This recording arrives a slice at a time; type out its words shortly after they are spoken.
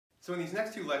So in these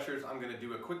next two lectures, I'm going to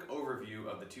do a quick overview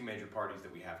of the two major parties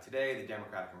that we have today, the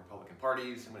Democratic and Republican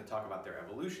parties. I'm going to talk about their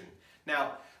evolution.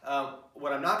 Now,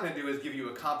 what I'm not going to do is give you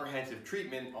a comprehensive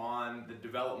treatment on the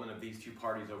development of these two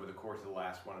parties over the course of the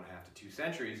last 1.5 to 2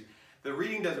 centuries. The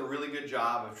reading does a really good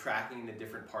job of tracking the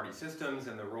different party systems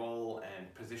and the role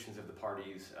and positions of the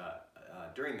parties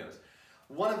during those.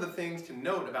 One of the things to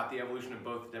note about the evolution of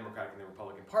both the Democratic and the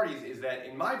Republican parties is that,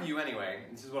 in my view anyway,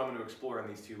 this is what I'm going to explore in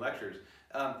these two lectures,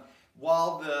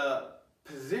 while the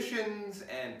positions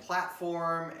and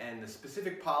platform and the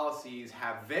specific policies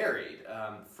have varied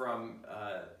from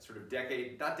sort of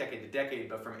not decade to decade,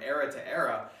 but from era to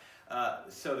era,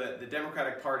 so that the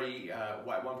Democratic Party at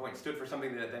one point stood for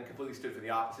something that then completely stood for the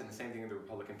opposite, and the same thing in the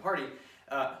Republican Party.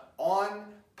 On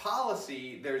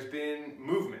policy, there's been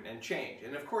movement and change,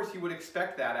 and of course you would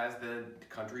expect that as the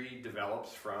country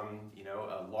develops from, you know,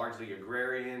 a largely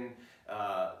agrarian,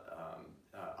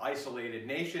 isolated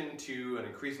nation to an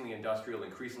increasingly industrial,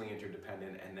 increasingly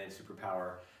interdependent, and then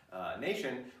superpower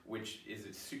nation, which is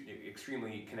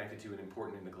extremely connected to and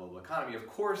important in the global economy. Of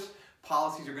course,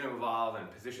 policies are going to evolve and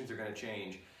positions are going to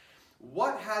change.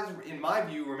 What has, in my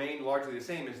view, remained largely the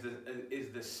same is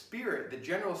the spirit, the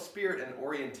general spirit and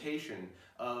orientation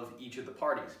of each of the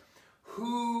parties.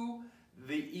 Who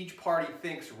each party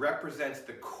thinks represents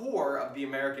the core of the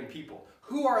American people.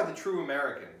 Who are the true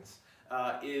Americans?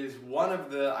 Is one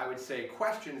of the, I would say,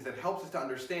 questions that helps us to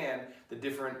understand the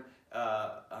different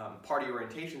party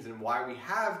orientations and why we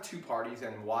have two parties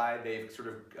and why they've sort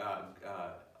of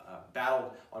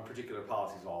battled on particular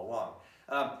policies all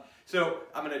along. So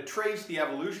I'm going to trace the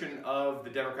evolution of the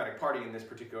Democratic Party in this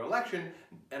particular election,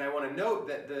 and I want to note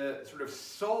that the sort of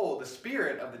soul, the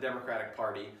spirit of the Democratic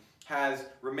Party has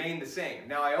remained the same.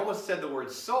 Now, I almost said the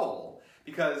word soul,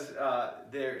 because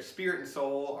their spirit and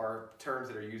soul are terms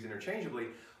that are used interchangeably.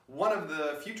 One of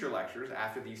the future lectures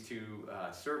after these two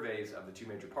surveys of the two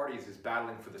major parties is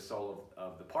battling for the soul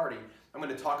of the party. I'm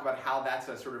going to talk about how that's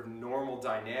a sort of normal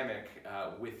dynamic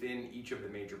within each of the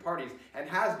major parties, and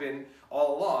has been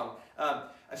all along.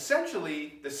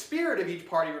 Essentially, the spirit of each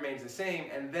party remains the same,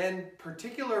 and then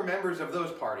particular members of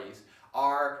those parties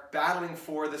are battling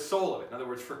for the soul of it. In other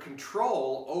words, for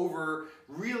control over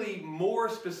really more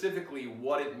specifically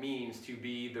what it means to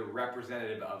be the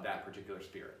representative of that particular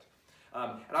spirit.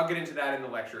 And I'll get into that in the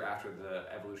lecture after the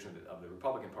evolution of the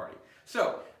Republican Party.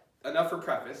 So, enough for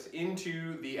preface,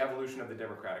 into the evolution of the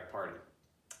Democratic Party.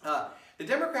 The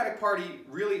Democratic Party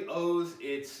really owes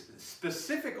its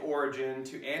specific origin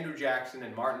to Andrew Jackson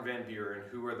and Martin Van Buren,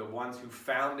 who are the ones who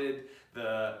founded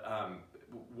the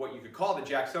what you could call the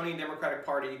Jacksonian Democratic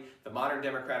Party, the modern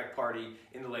Democratic Party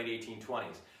in the late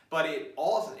 1820s. But it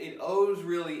owes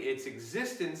really its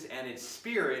existence and its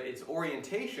spirit, its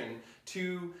orientation,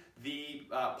 to the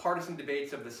partisan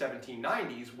debates of the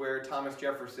 1790s, where Thomas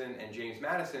Jefferson and James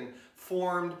Madison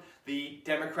formed the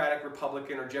Democratic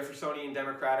Republican or Jeffersonian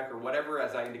Democratic, or whatever,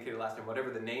 as I indicated last time, whatever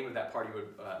the name of that party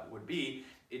would be.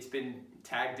 It's been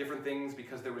tagged different things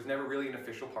because there was never really an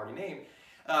official party name.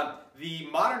 The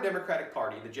modern Democratic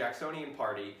Party, the Jacksonian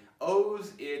Party,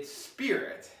 owes its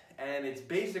spirit and its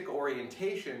basic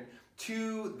orientation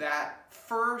to that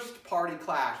first party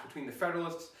clash between the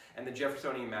Federalists and the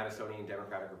Jeffersonian, Madisonian,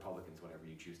 Democratic Republicans, whatever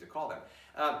you choose to call them.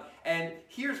 And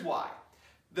here's why.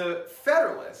 The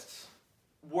Federalists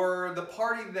were the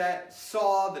party that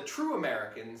saw the true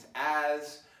Americans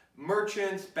as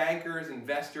merchants, bankers,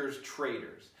 investors,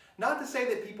 traders. Not to say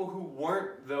that people who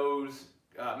weren't those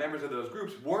members of those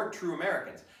groups weren't true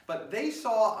Americans, but they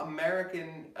saw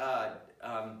American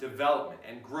development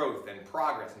and growth and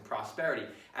progress and prosperity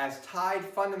as tied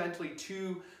fundamentally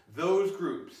to those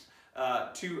groups,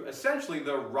 to essentially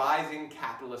the rising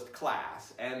capitalist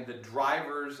class and the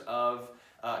drivers of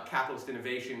capitalist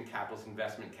innovation, capitalist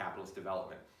investment, capitalist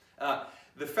development.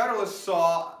 The Federalists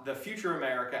saw the future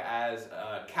America as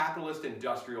a capitalist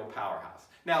industrial powerhouse.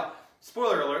 Now,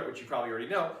 spoiler alert, which you probably already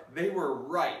know, they were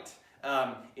right.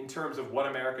 In terms of what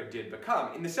America did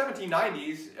become. In the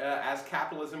 1790s, as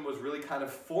capitalism was really kind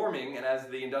of forming, and as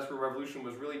the Industrial Revolution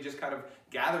was really just kind of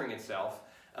gathering itself,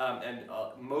 and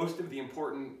most of the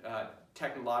important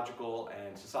technological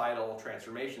and societal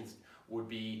transformations would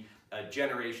be a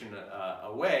generation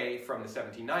away from the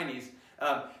 1790s,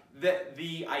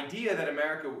 the idea that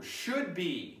America should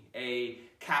be a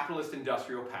capitalist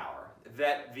industrial power,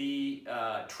 that the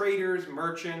traders,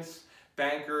 merchants,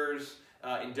 bankers,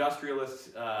 industrialists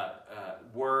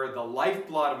were the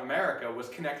lifeblood of America, was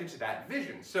connected to that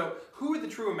vision. So who are the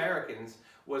true Americans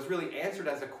was really answered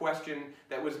as a question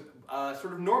that was a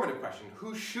sort of normative question.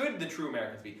 Who should the true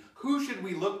Americans be? Who should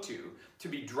we look to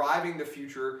be driving the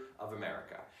future of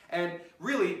America? And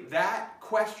really, that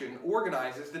question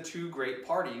organizes the two great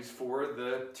parties for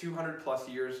the 200 plus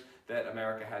years that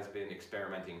America has been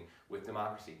experimenting with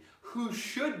democracy. Who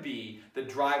should be the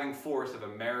driving force of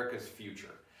America's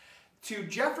future? To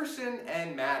Jefferson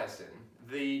and Madison,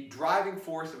 the driving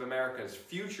force of America's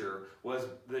future was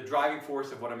the driving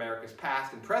force of what America's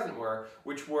past and present were,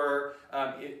 which were,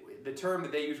 the term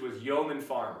that they used was yeoman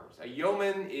farmers. A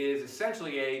yeoman is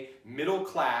essentially a middle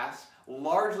class,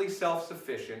 largely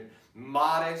self-sufficient,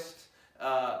 modest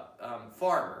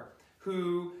farmer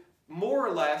who more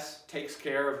or less takes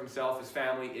care of himself, his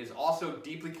family, is also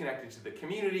deeply connected to the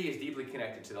community, is deeply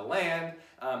connected to the land,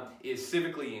 is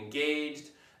civically engaged.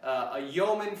 A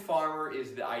yeoman farmer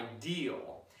is the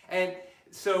ideal. And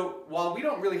so while we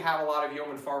don't really have a lot of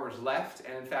yeoman farmers left,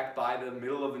 and in fact by the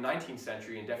middle of the 19th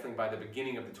century and definitely by the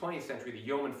beginning of the 20th century, the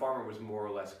yeoman farmer was more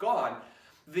or less gone,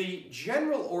 the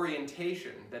general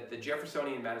orientation that the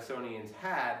Jeffersonian Madisonians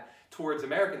had towards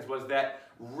Americans was that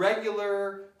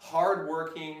regular,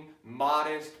 hardworking,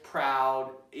 modest,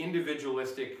 proud,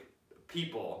 individualistic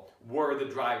people were the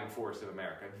driving force of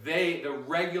America. The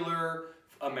regular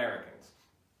Americans.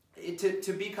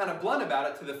 To be kind of blunt about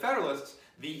it, to the Federalists,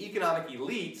 the economic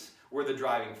elites were the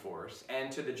driving force,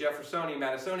 and to the Jeffersonian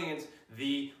Madisonians,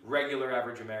 the regular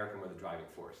average American were the driving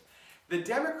force. The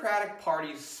Democratic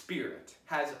Party's spirit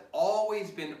has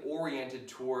always been oriented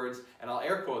towards, and I'll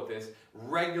air quote this,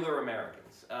 regular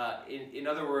Americans. In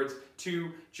other words,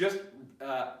 to just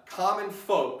common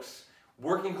folks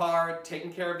working hard,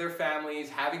 taking care of their families,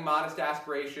 having modest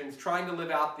aspirations, trying to live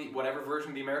out whatever version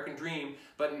of the American dream,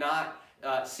 but not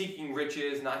seeking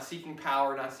riches, not seeking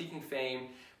power, not seeking fame,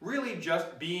 really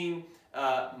just being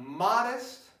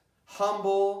modest,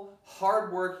 humble,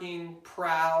 hardworking,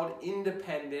 proud,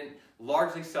 independent,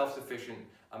 largely self-sufficient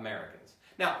Americans.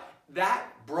 Now, that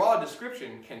broad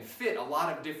description can fit a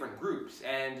lot of different groups,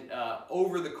 and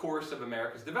over the course of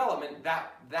America's development,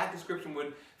 that description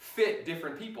would fit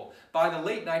different people. By the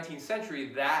late 19th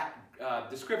century, that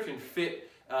description fit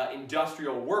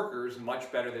industrial workers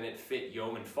much better than it fit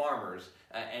yeoman farmers.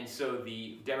 And so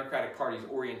the Democratic Party's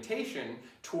orientation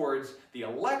towards the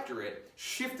electorate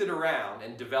shifted around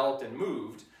and developed and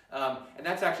moved. And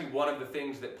that's actually one of the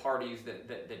things that parties,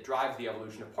 that drives the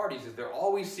evolution of parties, is they're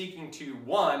always seeking to,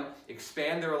 one,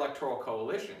 expand their electoral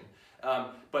coalition,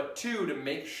 but two, to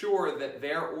make sure that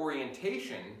their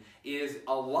orientation is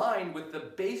aligned with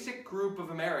the basic group of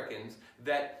Americans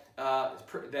that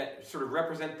sort of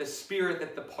represent the spirit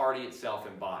that the party itself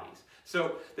embodies.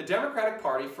 So the Democratic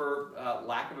Party, for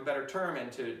lack of a better term,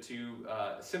 and to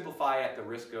simplify at the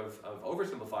risk of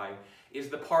oversimplifying, is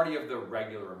the party of the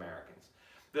regular Americans.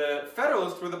 The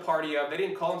Federalists were the party of, they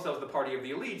didn't call themselves the party of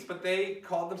the elites, but they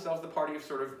called themselves the party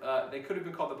of they could have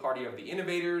been called the party of the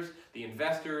innovators, the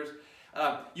investors.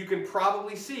 You can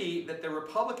probably see that the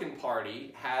Republican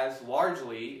Party has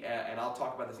largely, and I'll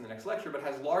talk about this in the next lecture, but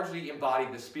has largely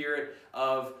embodied the spirit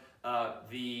of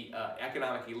the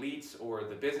economic elites or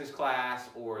the business class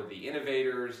or the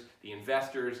innovators, the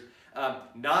investors,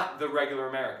 not the regular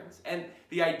Americans. And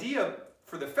the idea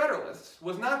for the Federalists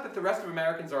was not that the rest of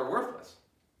Americans are worthless,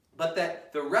 but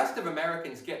that the rest of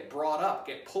Americans get brought up,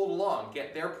 get pulled along,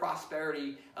 get their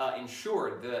prosperity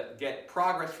ensured, get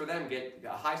progress for them, get a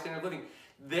high standard of living.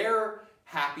 Their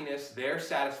happiness, their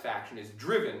satisfaction is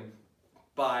driven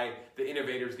by the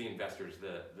innovators, the investors,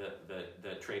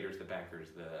 the traders, the bankers,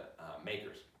 the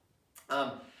makers.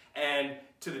 And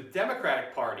to the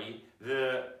Democratic Party,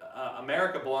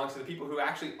 America belongs to the people who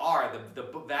actually are the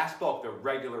vast bulk, the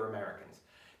regular Americans.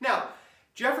 Now,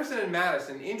 Jefferson and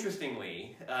Madison,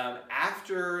 interestingly,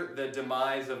 after the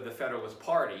demise of the Federalist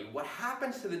Party, what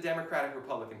happens to the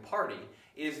Democratic-Republican Party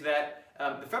is that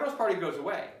the Federalist Party goes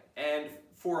away, and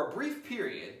for a brief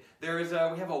period, we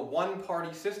have a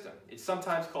one-party system. It's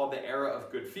sometimes called the era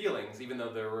of good feelings, even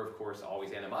though there were, of course,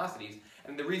 always animosities.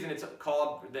 And the reason it's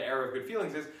called the era of good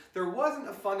feelings is there wasn't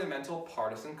a fundamental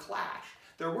partisan clash.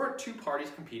 There weren't two parties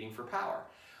competing for power.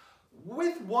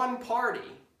 With one party,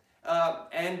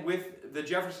 and with the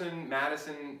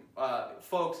Jefferson-Madison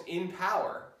folks in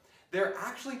power, there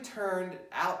actually turned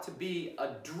out to be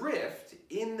a drift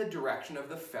in the direction of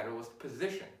the Federalist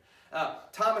position.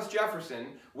 Thomas Jefferson,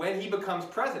 when he becomes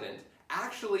president,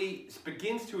 actually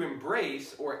begins to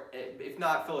embrace, or if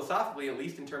not philosophically, at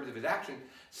least in terms of his action,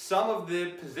 some of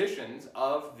the positions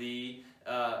of the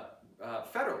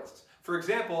Federalists. For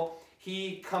example,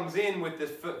 he comes in with this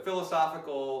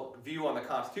philosophical view on the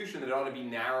Constitution that it ought to be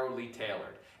narrowly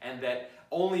tailored, and that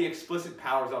only explicit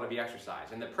powers ought to be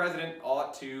exercised, and the president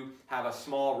ought to have a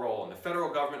small role, and the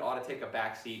federal government ought to take a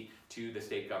backseat to the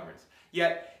state governments.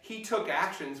 Yet, he took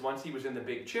actions once he was in the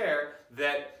big chair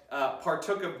that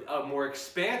partook of a more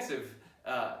expansive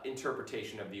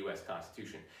interpretation of the U.S.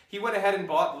 Constitution. He went ahead and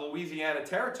bought the Louisiana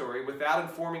Territory without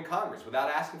informing Congress, without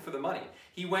asking for the money.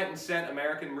 He went and sent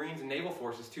American Marines and naval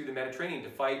forces to the Mediterranean to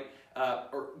fight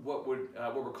what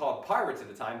were called pirates at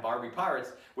the time, Barbary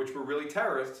pirates, which were really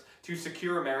terrorists, to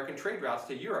secure American trade routes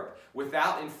to Europe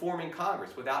without informing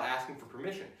Congress, without asking for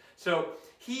permission. So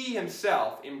he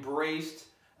himself embraced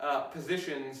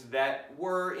positions that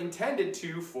were intended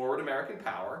to forward American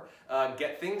power,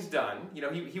 get things done. You know,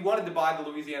 he wanted to buy the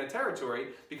Louisiana Territory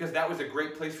because that was a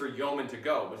great place for yeomen to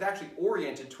go. It was actually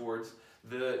oriented towards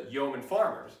the yeoman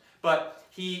farmers. But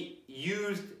he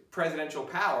used presidential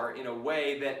power in a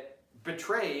way that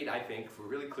betrayed, I think,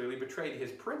 really clearly betrayed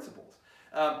his principles.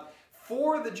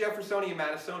 For the Jeffersonian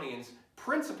Madisonians,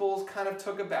 principles kind of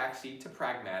took a backseat to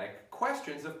pragmatic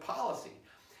questions of policy.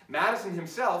 Madison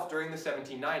himself, during the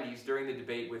 1790s, during the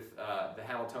debate with the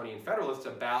Hamiltonian Federalists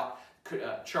about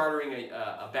chartering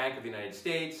a Bank of the United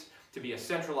States to be a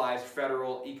centralized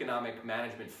federal economic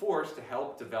management force to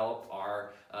help develop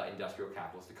our industrial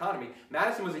capitalist economy,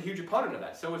 Madison was a huge opponent of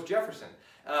that. So was Jefferson.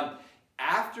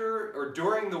 After or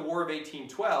during the War of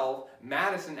 1812,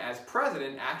 Madison, as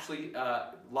president, actually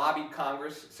lobbied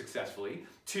Congress successfully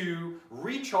to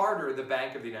recharter the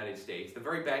Bank of the United States, the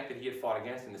very bank that he had fought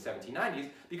against in the 1790s,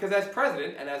 because as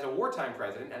president and as a wartime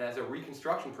president and as a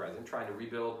Reconstruction president trying to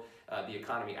rebuild the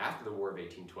economy after the War of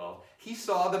 1812, he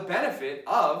saw the benefit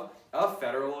of a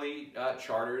federally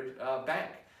chartered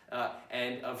bank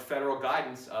and of federal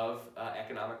guidance of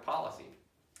economic policy.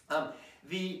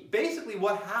 Basically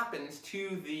what happens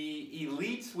to the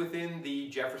elites within the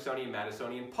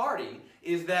Jeffersonian-Madisonian party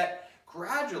is that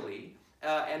gradually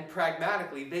and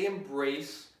pragmatically they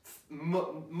embrace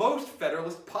most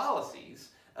Federalist policies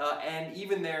and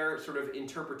even their sort of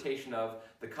interpretation of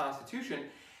the Constitution,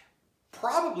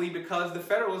 probably because the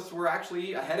Federalists were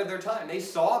actually ahead of their time. They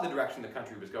saw the direction the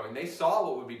country was going. They saw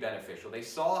what would be beneficial. They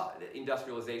saw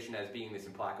industrialization as being this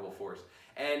implacable force.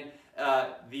 And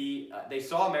they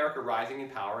saw America rising in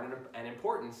power and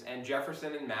importance, and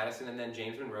Jefferson and Madison and then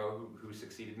James Monroe, who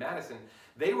succeeded Madison,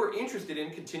 they were interested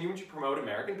in continuing to promote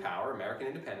American power, American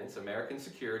independence, American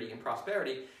security and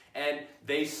prosperity, and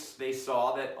they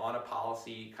saw that on a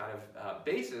policy kind of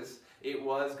basis, it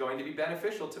was going to be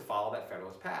beneficial to follow that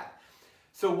Federalist path.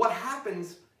 So what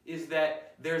happens is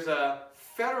that there's a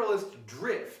Federalist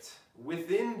drift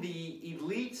within the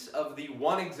elites of the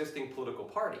one existing political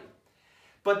party.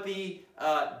 But the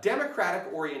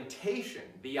democratic orientation,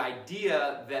 the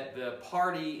idea that the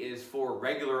party is for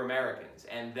regular Americans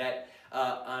and that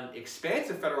an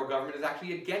expansive federal government is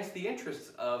actually against the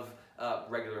interests of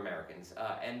regular Americans,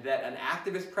 and that an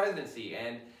activist presidency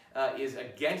is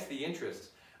against the interests,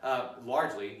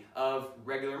 largely, of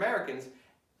regular Americans,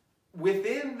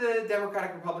 within the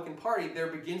Democratic-Republican Party, there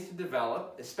begins to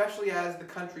develop, especially as the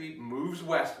country moves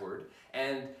westward,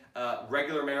 and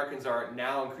regular Americans are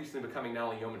now increasingly becoming not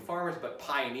only yeoman farmers, but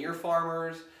pioneer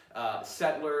farmers,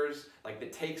 settlers. Like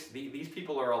these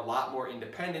people are a lot more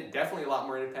independent, definitely a lot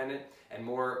more independent, and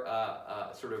more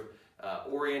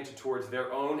oriented towards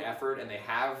their own effort, and they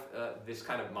have this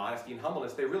kind of modesty and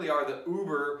humbleness. They really are the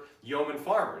uber yeoman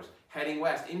farmers heading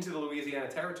west into the Louisiana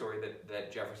Territory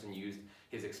that Jefferson used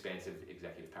his expansive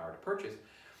executive power to purchase.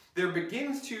 There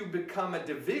begins to become a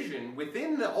division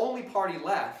within the only party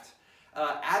left,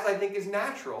 as I think is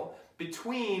natural,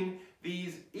 between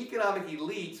these economic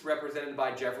elites represented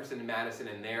by Jefferson and Madison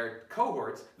and their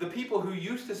cohorts, the people who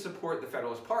used to support the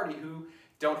Federalist Party, who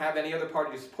don't have any other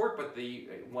party to support but the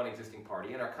one existing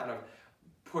party and are kind of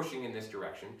pushing in this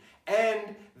direction,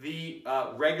 and the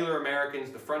regular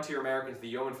Americans, the frontier Americans, the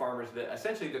yeoman farmers,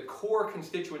 essentially the core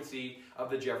constituency of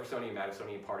the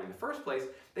Jeffersonian-Madisonian Party in the first place.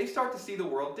 They start to see the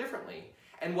world differently.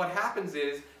 And what happens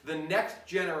is the next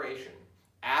generation,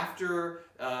 after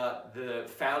the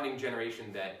founding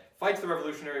generation that fights the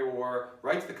Revolutionary War,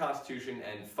 writes the Constitution,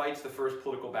 and fights the first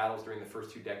political battles during the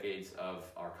first 2 decades of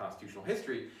our constitutional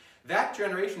history, that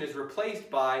generation is replaced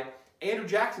by Andrew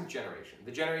Jackson's generation,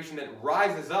 the generation that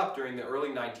rises up during the early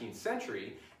 19th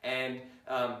century, and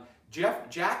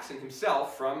Jackson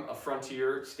himself, from a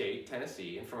frontier state,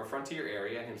 Tennessee, and from a frontier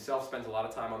area, and himself spends a lot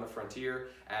of time on the frontier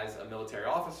as a military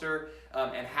officer,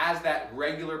 and has that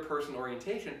regular person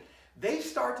orientation. They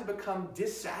start to become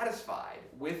dissatisfied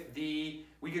with the,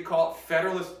 we could call it,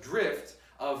 Federalist drift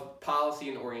of policy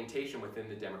and orientation within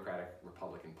the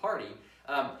Democratic-Republican Party.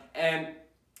 And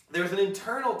there's an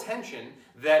internal tension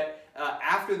that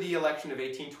after the election of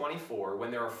 1824,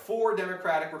 when there are 4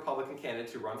 Democratic-Republican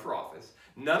candidates who run for office,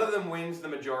 none of them wins the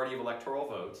majority of electoral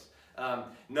votes,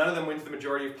 none of them wins the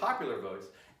majority of popular votes.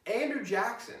 Andrew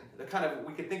Jackson,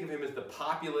 we could think of him as the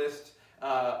populist,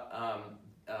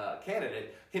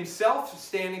 candidate, himself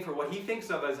standing for what he thinks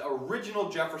of as original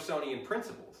Jeffersonian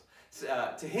principles.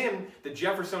 To him, the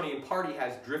Jeffersonian Party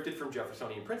has drifted from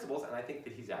Jeffersonian principles, and I think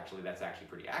that that's actually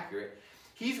pretty accurate.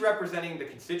 He's representing the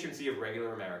constituency of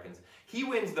regular Americans. He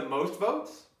wins the most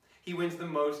votes, he wins the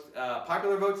most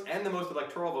popular votes and the most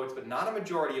electoral votes, but not a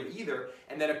majority of either.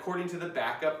 And then according to the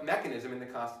backup mechanism in the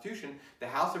Constitution, the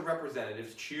House of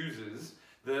Representatives chooses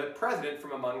the president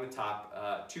from among the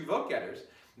top 2 vote getters.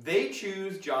 They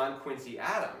choose John Quincy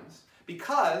Adams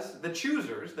because the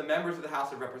choosers, the members of the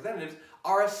House of Representatives,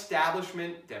 are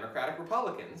establishment Democratic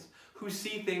Republicans who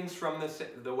see things from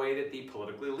the way that the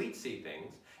political elite see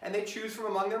things, and they choose from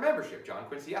among their membership John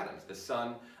Quincy Adams, the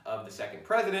son of the second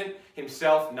president,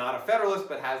 himself not a Federalist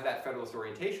but has that Federalist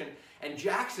orientation. And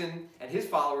Jackson and his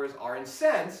followers are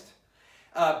incensed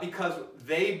because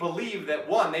they believe that,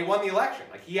 one, they won the election.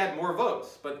 Like, he had more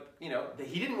votes, but he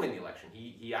didn't win the election.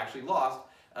 He actually lost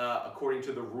according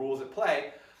to the rules at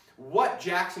play. What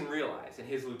Jackson realized, and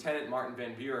his lieutenant Martin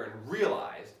Van Buren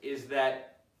realized, is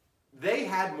that they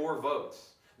had more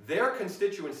votes. Their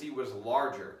constituency was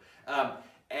larger.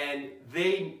 And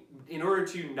they, in order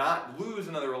to not lose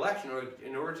another election, or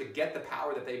in order to get the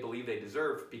power that they believe they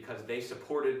deserve, because they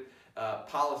supported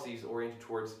policies oriented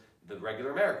towards the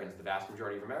regular Americans, the vast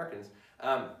majority of Americans,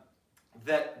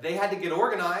 that they had to get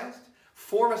organized,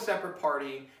 form a separate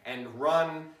party, and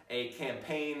run a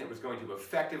campaign that was going to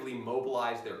effectively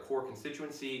mobilize their core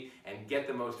constituency and get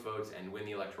the most votes and win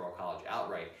the Electoral College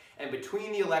outright. And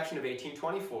between the election of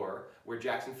 1824, where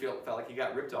Jackson felt like he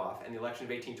got ripped off, and the election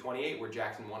of 1828, where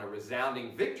Jackson won a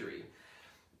resounding victory,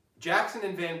 Jackson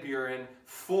and Van Buren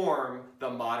form the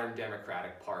modern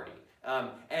Democratic Party.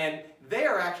 And they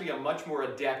are actually a much more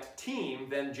adept team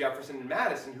than Jefferson and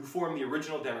Madison, who formed the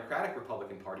original Democratic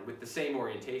Republican Party with the same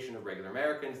orientation of regular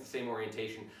Americans, the same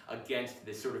orientation against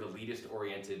this sort of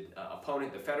elitist-oriented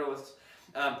opponent, the Federalists.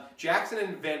 Jackson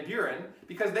and Van Buren,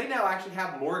 because they now actually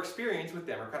have more experience with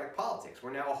democratic politics.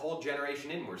 We're now a whole generation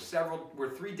in. We're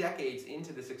 3 decades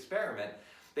into this experiment.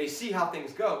 They see how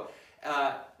things go.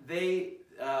 They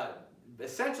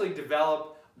essentially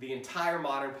develop the entire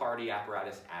modern party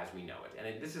apparatus as we know it.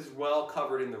 And this is well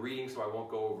covered in the reading, so I won't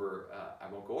go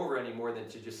over any more than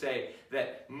to just say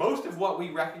that most of what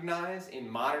we recognize in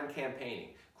modern campaigning,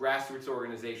 grassroots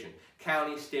organization,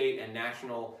 county, state, and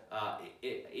national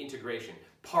integration,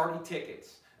 party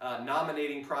tickets,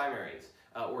 nominating primaries,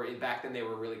 or back then they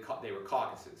were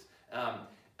caucuses,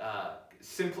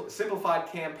 simplified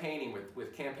campaigning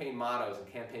with campaign mottos and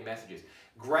campaign messages,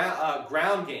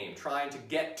 ground game, trying to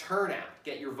get turnout,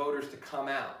 get your voters to come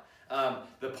out,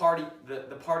 the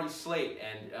party slate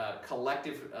and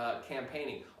collective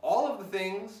campaigning, all of the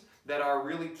things that are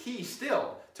really key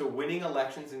still to winning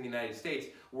elections in the United States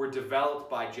were developed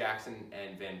by Jackson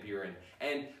and Van Buren.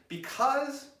 And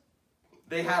because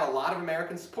they had a lot of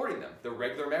Americans supporting them, the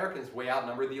regular Americans way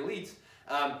outnumbered the elites,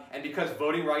 and because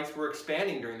voting rights were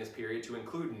expanding during this period to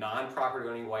include non-property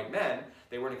owning white men,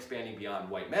 they weren't expanding beyond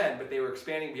white men, but they were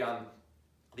expanding beyond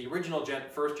the original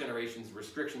first generation's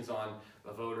restrictions on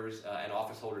voters and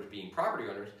office holders being property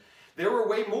owners. There were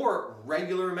way more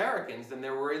regular Americans than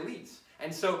there were elites.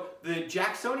 And so the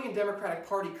Jacksonian Democratic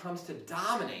Party comes to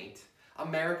dominate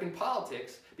American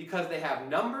politics because they have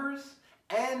numbers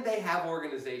and they have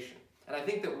organization. And I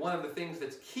think that one of the things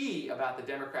that's key about the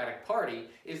Democratic Party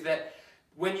is that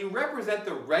when you represent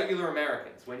the regular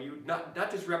Americans, when you not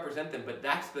just represent them, but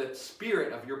that's the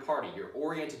spirit of your party, you're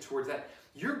oriented towards that,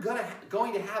 you're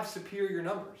going to have superior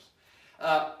numbers.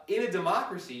 In a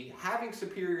democracy, having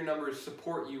superior numbers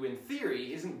support you in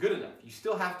theory isn't good enough. You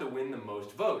still have to win the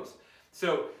most votes.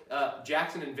 So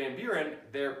Jackson and Van Buren,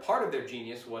 part of their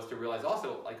genius was to realize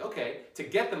also, like, okay, to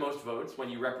get the most votes when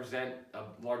you represent a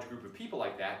large group of people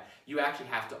like that, you actually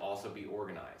have to also be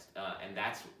organized. And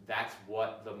that's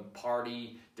what the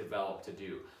party developed to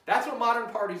do. That's what modern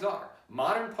parties are.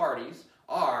 Modern parties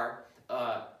are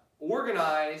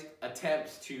organized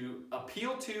attempts to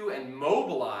appeal to and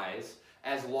mobilize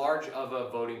as large of a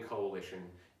voting coalition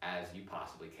as you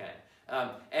possibly can.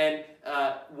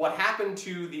 What happened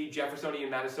to the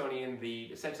Jeffersonian, Madisonian, the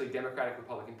essentially Democratic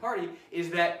Republican Party is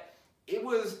that it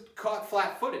was caught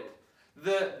flat-footed.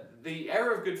 The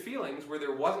era of good feelings, where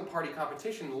there wasn't party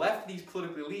competition, left these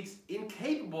political elites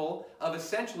incapable of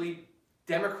essentially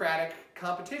democratic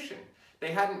competition.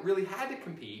 They hadn't really had to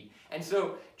compete, and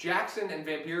so Jackson and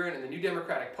Van Buren and the New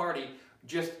Democratic Party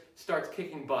just starts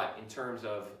kicking butt in terms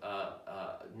of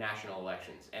national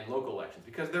elections and local elections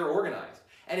because they're organized.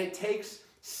 And it takes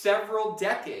several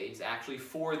decades, actually,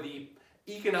 for the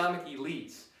economic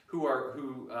elites who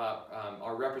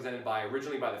are represented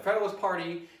originally by the Federalist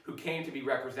Party, who came to be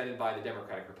represented by the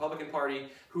Democratic Republican Party,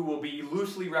 who will be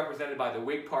loosely represented by the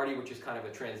Whig Party, which is kind of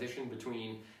a transition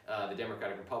between the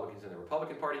Democratic Republicans and the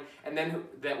Republican Party, and then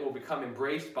that will become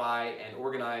embraced by and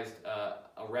organized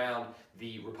around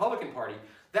the Republican Party.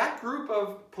 That group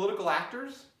of political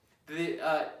actors,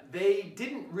 they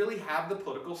didn't really have the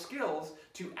political skills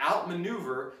to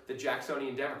outmaneuver the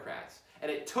Jacksonian Democrats.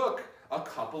 And it took a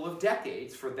couple of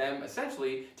decades for them,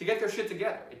 essentially, to get their shit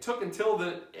together. It took until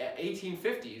the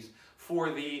 1850s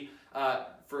for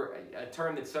for a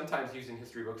term that's sometimes used in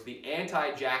history books, the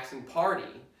anti-Jackson Party,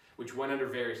 which went under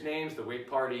various names, the Whig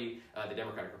Party, the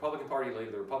Democratic Republican Party,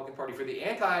 later the Republican Party, for the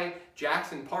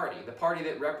anti-Jackson Party, the party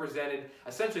that represented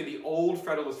essentially the old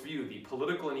Federalist view, the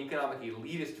political and economic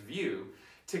elitist view,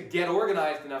 to get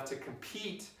organized enough to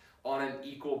compete on an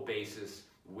equal basis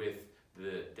with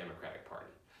the Democratic Party.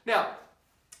 Now,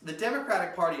 the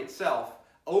Democratic Party itself,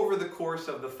 over the course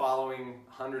of the following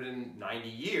 190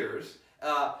 years,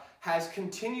 has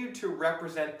continued to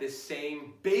represent this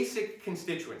same basic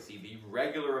constituency, the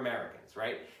regular Americans,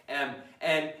 right?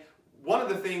 And one of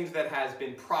the things that has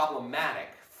been problematic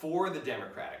for the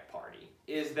Democratic Party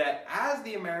is that as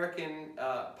the American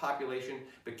population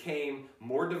became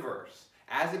more diverse,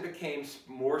 as it became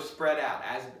more spread out,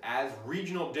 as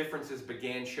regional differences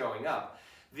began showing up,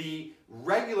 the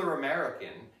regular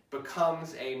American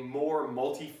becomes a more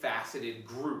multifaceted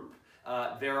group.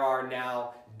 There are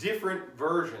now different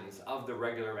versions of the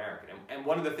regular American. And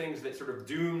one of the things that sort of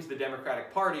dooms the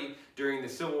Democratic Party during the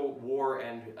Civil War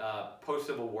and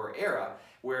post-Civil War era,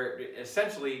 where it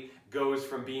essentially goes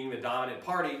from being the dominant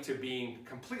party to being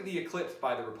completely eclipsed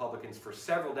by the Republicans for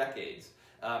several decades,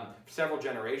 several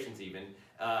generations even,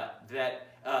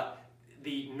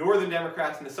 the Northern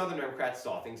Democrats and the Southern Democrats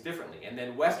saw things differently. And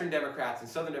then Western Democrats and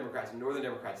Southern Democrats and Northern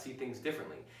Democrats see things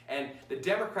differently. And the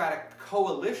Democratic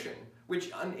coalition,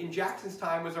 which in Jackson's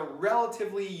time was a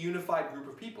relatively unified group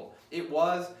of people. It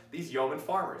was these yeoman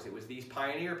farmers. It was these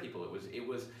pioneer people.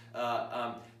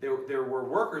 There were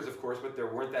workers, of course, but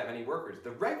there weren't that many workers.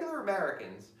 The regular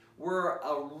Americans were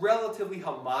a relatively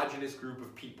homogenous group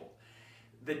of people.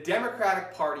 The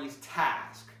Democratic Party's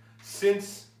task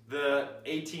since the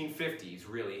 1850s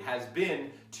really has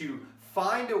been to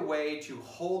find a way to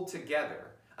hold together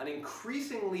an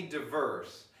increasingly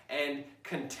diverse and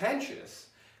contentious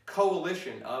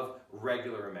coalition of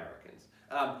regular Americans.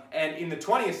 And in the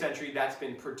 20th century, that's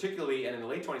been particularly, and in the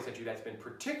late 20th century, that's been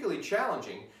particularly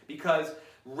challenging because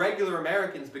regular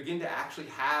Americans begin to actually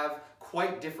have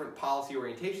quite different policy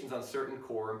orientations on certain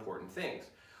core important things.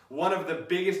 One of the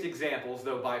biggest examples,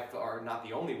 though by far not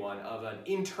the only one, of an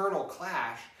internal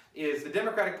clash is the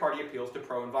Democratic Party appeals to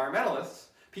pro-environmentalists,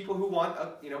 people who want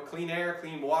clean air,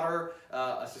 clean water,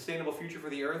 a sustainable future for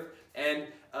the earth, and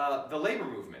the labor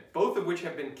movement, both of which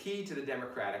have been key to the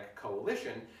Democratic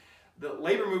coalition. The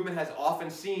labor movement has often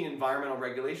seen environmental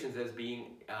regulations as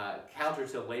being counter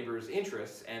to labor's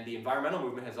interests, and the environmental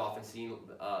movement has often seen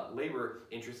labor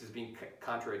interests as being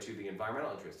contrary to the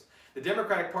environmental interests. The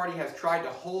Democratic Party has tried to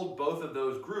hold both of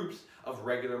those groups of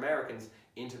regular Americans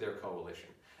into their coalition.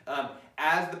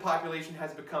 As the population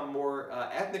has become more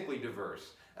ethnically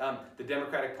diverse, the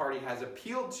Democratic Party has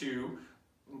appealed to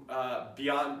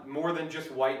beyond more than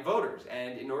just white voters.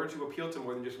 And in order to appeal to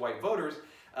more than just white voters,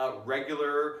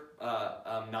 regular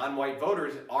non-white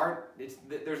voters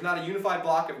there's not a unified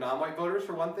block of non-white voters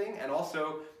for one thing, and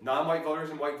also non-white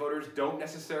voters and white voters don't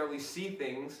necessarily see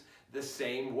things the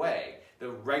same way. The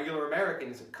regular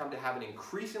Americans come to have an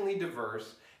increasingly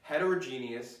diverse,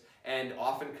 heterogeneous, and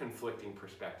often conflicting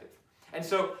perspective. And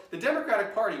so the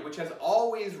Democratic Party, which has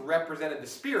always represented the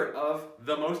spirit of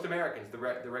the most Americans, the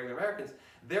regular Americans,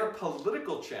 their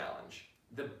political challenge,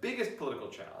 the biggest political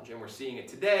challenge, and we're seeing it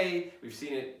today, we've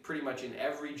seen it pretty much in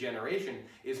every generation,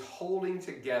 is holding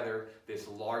together this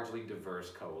largely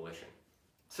diverse coalition.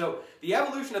 So the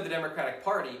evolution of the Democratic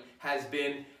Party has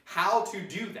been how to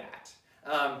do that.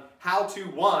 How to,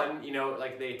 one,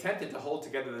 like they attempted to hold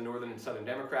together the Northern and Southern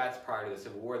Democrats prior to the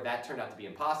Civil War. That turned out to be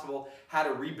impossible. How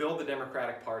to rebuild the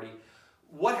Democratic Party.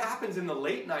 What happens in the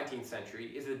late 19th century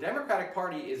is the Democratic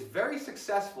Party is very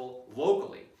successful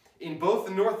locally in both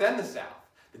the North and the South.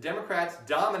 The Democrats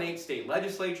dominate state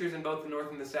legislatures in both the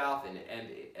North and the South, and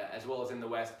as well as in the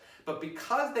West. But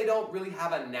because they don't really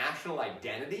have a national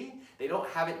identity, they don't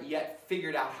have it yet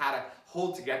figured out how to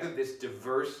hold together this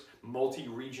diverse,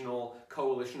 multi-regional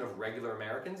coalition of regular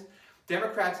Americans,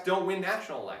 Democrats don't win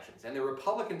national elections. And the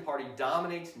Republican Party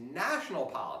dominates national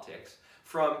politics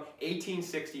from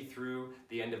 1860 through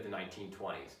the end of the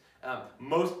 1920s.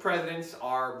 Most presidents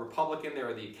are Republican. There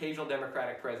are the occasional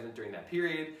Democratic president during that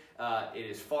period. It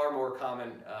is far more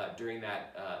common during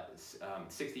that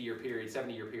 60-year period,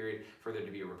 70-year period for there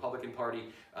to be a Republican Party.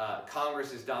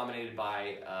 Congress is dominated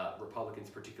by Republicans,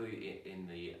 particularly in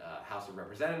the House of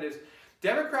Representatives.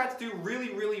 Democrats do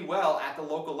really, really well at the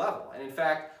local level. And in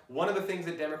fact, one of the things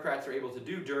that Democrats are able to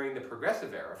do during the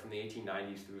progressive era, from the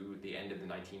 1890s through the end of the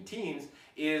 19-teens,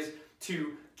 is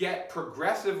to get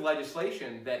progressive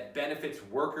legislation that benefits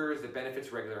workers, that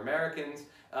benefits regular Americans,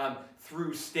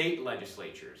 through state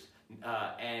legislatures.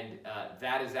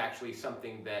 That is actually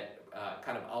something that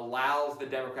kind of allows the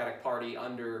Democratic Party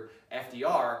under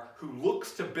FDR, who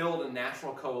looks to build a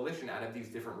national coalition out of these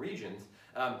different regions.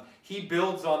 He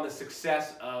builds on the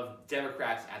success of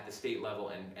Democrats at the state level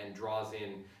and draws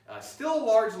in still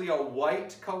largely a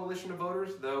white coalition of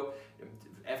voters, though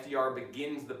FDR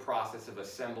begins the process of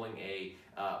assembling a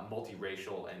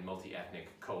multiracial and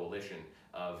multi-ethnic coalition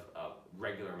of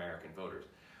regular American voters.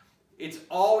 It's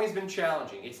always been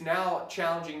challenging. It's now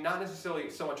challenging not necessarily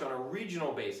so much on a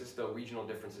regional basis, though regional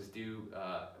differences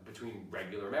between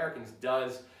regular Americans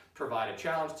does provide a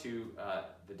challenge to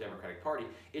the Democratic Party.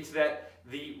 It's that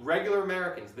the regular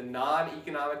Americans, the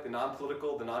non-economic, the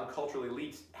non-political, the non-cultural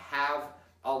elites have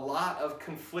a lot of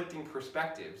conflicting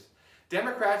perspectives.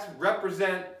 Democrats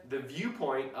represent the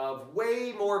viewpoint of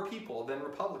way more people than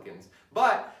Republicans,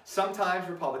 but sometimes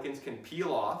Republicans can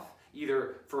peel off,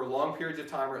 either for long periods of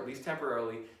time or at least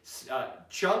temporarily,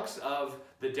 chunks of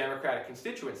the Democratic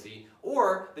constituency,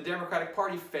 or the Democratic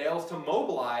Party fails to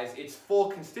mobilize its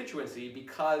full constituency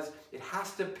because it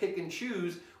has to pick and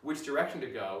choose which direction to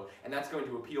go, and that's going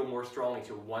to appeal more strongly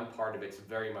to one part of its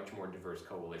very much more diverse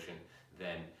coalition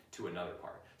than to another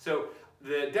part. So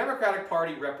the Democratic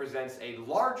Party represents a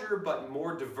larger but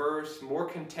more diverse, more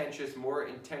contentious, more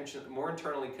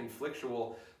internally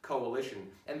conflictual coalition.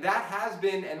 And that has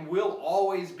been and will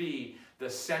always be the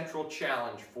central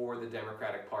challenge for the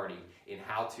Democratic Party in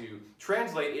how to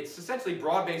translate its essentially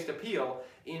broad-based appeal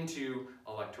into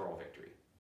electoral victory.